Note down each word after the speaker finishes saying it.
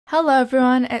Hello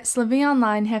everyone, it's Living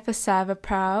Online here for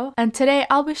Server.pro, and today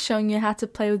I'll be showing you how to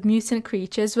play with mutant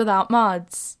creatures without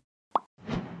mods.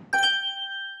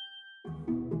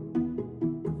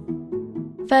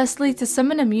 Firstly, to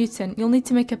summon a mutant, you'll need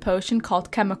to make a potion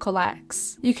called Chemical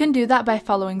X. You can do that by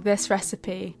following this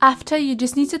recipe. After, you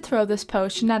just need to throw this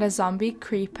potion at a zombie,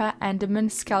 creeper, enderman,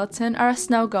 skeleton, or a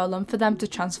snow golem for them to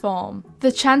transform.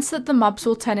 The chance that the mobs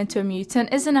will turn into a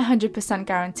mutant isn't 100%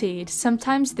 guaranteed,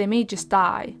 sometimes they may just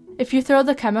die. If you throw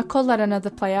the chemical at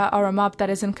another player or a mob that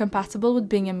is incompatible with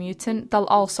being a mutant, they'll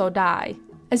also die.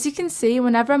 As you can see,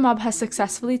 whenever a mob has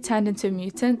successfully turned into a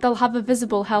mutant, they'll have a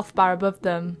visible health bar above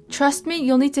them. Trust me,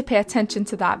 you'll need to pay attention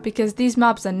to that because these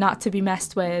mobs are not to be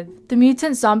messed with. The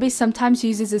mutant zombie sometimes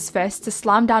uses his fist to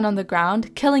slam down on the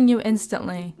ground, killing you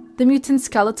instantly. The mutant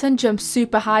skeleton jumps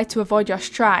super high to avoid your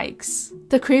strikes.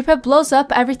 The creeper blows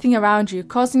up everything around you,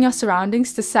 causing your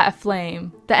surroundings to set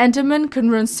aflame. The enderman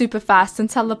can run super fast and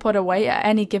teleport away at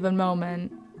any given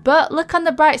moment. But look on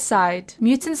the bright side,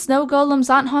 mutant snow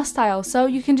golems aren't hostile, so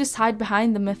you can just hide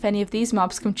behind them if any of these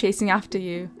mobs come chasing after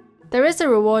you. There is a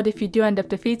reward if you do end up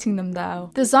defeating them though.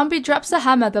 The zombie drops a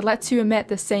hammer that lets you emit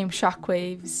the same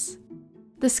shockwaves.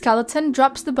 The skeleton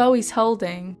drops the bow he's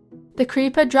holding. The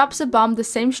creeper drops a bomb the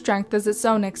same strength as its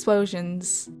own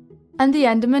explosions. And the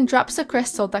enderman drops a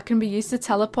crystal that can be used to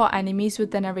teleport enemies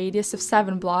within a radius of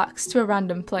 7 blocks to a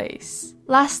random place.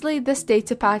 Lastly, this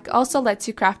data pack also lets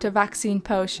you craft a vaccine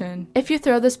potion. If you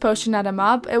throw this potion at a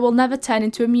mob, it will never turn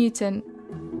into a mutant.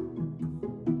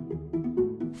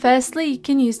 Firstly, you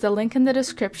can use the link in the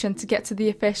description to get to the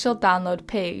official download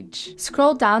page.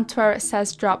 Scroll down to where it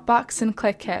says Dropbox and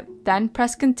click it, then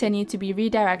press continue to be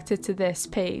redirected to this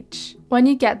page. When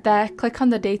you get there, click on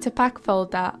the Datapack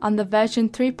folder, on the version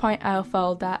 3.0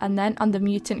 folder, and then on the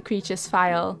Mutant Creatures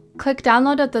file. Click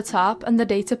download at the top and the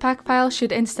Datapack file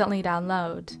should instantly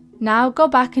download. Now go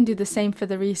back and do the same for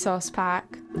the resource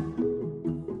pack.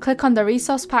 Click on the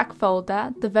Resource Pack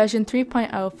folder, the version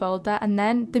 3.0 folder, and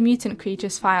then the Mutant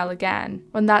Creatures file again.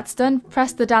 When that's done,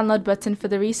 press the download button for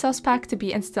the Resource Pack to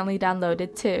be instantly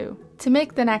downloaded too. To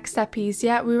make the next step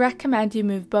easier, we recommend you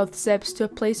move both zips to a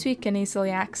place where you can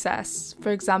easily access,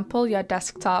 for example, your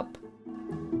desktop.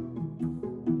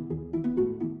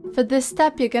 For this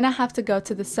step, you're going to have to go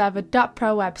to the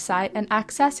Server.pro website and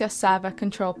access your server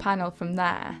control panel from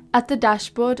there. At the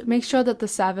dashboard, make sure that the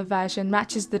server version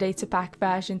matches the Datapack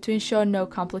version to ensure no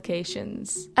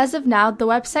complications. As of now, the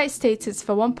website states it's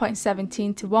for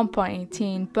 1.17 to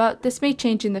 1.18, but this may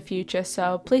change in the future,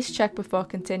 so please check before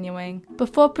continuing.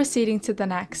 Before proceeding to the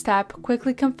next step,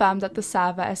 quickly confirm that the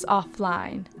server is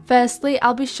offline. Firstly,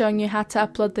 I'll be showing you how to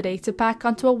upload the datapack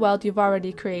onto a world you've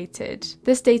already created.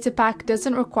 This datapack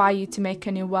doesn't require you to make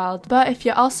a new world, but if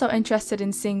you're also interested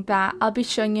in seeing that, I'll be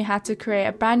showing you how to create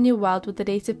a brand new world with the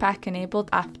datapack enabled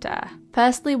after.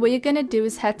 Firstly, what you're going to do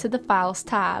is head to the Files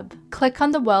tab. Click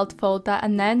on the World folder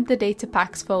and then the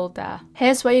Datapacks folder.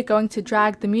 Here's where you're going to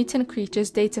drag the Mutant Creatures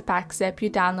Datapack zip you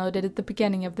downloaded at the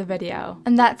beginning of the video.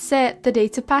 And that's it, the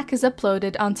datapack is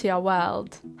uploaded onto your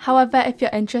world. However, if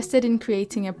you're interested in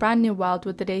creating a brand new world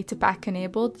with the datapack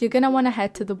enabled, you're going to want to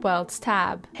head to the Worlds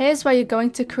tab. Here's where you're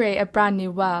going to create a brand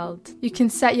new world. You can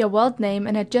set your world name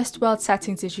and adjust world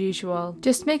settings as usual.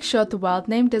 Just make sure the world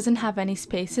name doesn't have any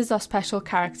spaces or special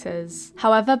characters.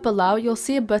 However, below you'll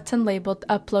see a button labeled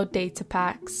Upload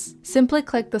Datapacks. Simply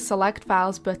click the Select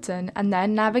Files button and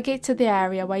then navigate to the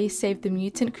area where you saved the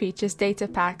Mutant Creatures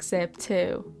Datapack zip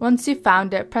to. Once you've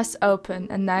found it, press Open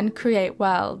and then Create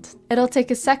World. It'll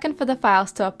take a second for the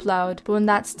files to upload, but when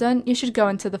that's done, you should go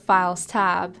into the Files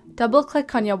tab. Double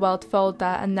click on your world folder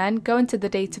and then go into the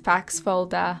Datapacks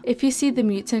folder. If you see the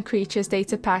Mutant Creatures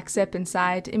Datapack zip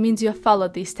inside, it means you have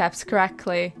followed these steps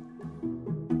correctly.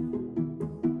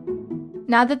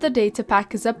 Now that the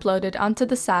datapack is uploaded onto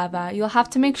the server, you'll have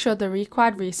to make sure the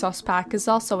required resource pack is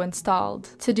also installed.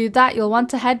 To do that, you'll want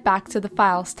to head back to the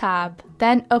Files tab.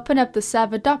 Then open up the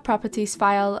Server.properties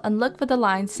file and look for the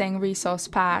line saying Resource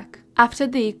Pack. After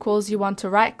the equals, you want to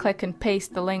right click and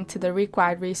paste the link to the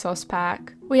required resource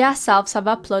pack. We ourselves have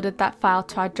uploaded that file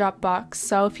to our Dropbox,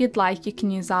 so if you'd like you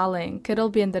can use our link, it'll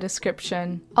be in the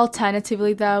description.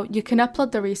 Alternatively though, you can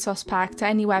upload the resource pack to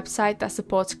any website that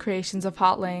supports creations of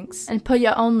hot links, and put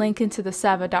your own link into the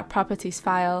Server.properties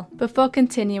file. Before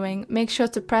continuing, make sure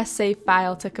to press Save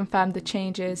File to confirm the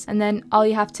changes, and then all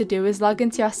you have to do is log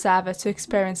into your server to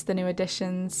experience the new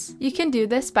additions. You can do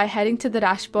this by heading to the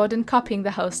dashboard and copying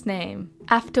the host name.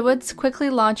 Afterwards, quickly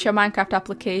launch your Minecraft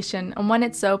application, and when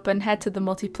it's open, head to the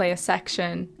multiplayer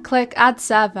section. Click Add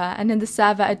Server, and in the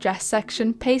server address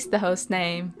section, paste the host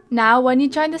name. Now, when you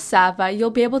join the server,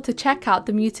 you'll be able to check out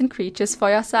the mutant creatures for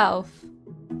yourself.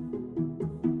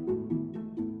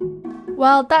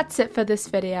 Well, that's it for this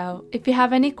video. If you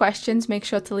have any questions, make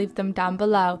sure to leave them down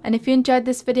below. And if you enjoyed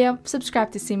this video,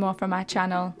 subscribe to see more from my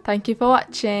channel. Thank you for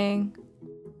watching.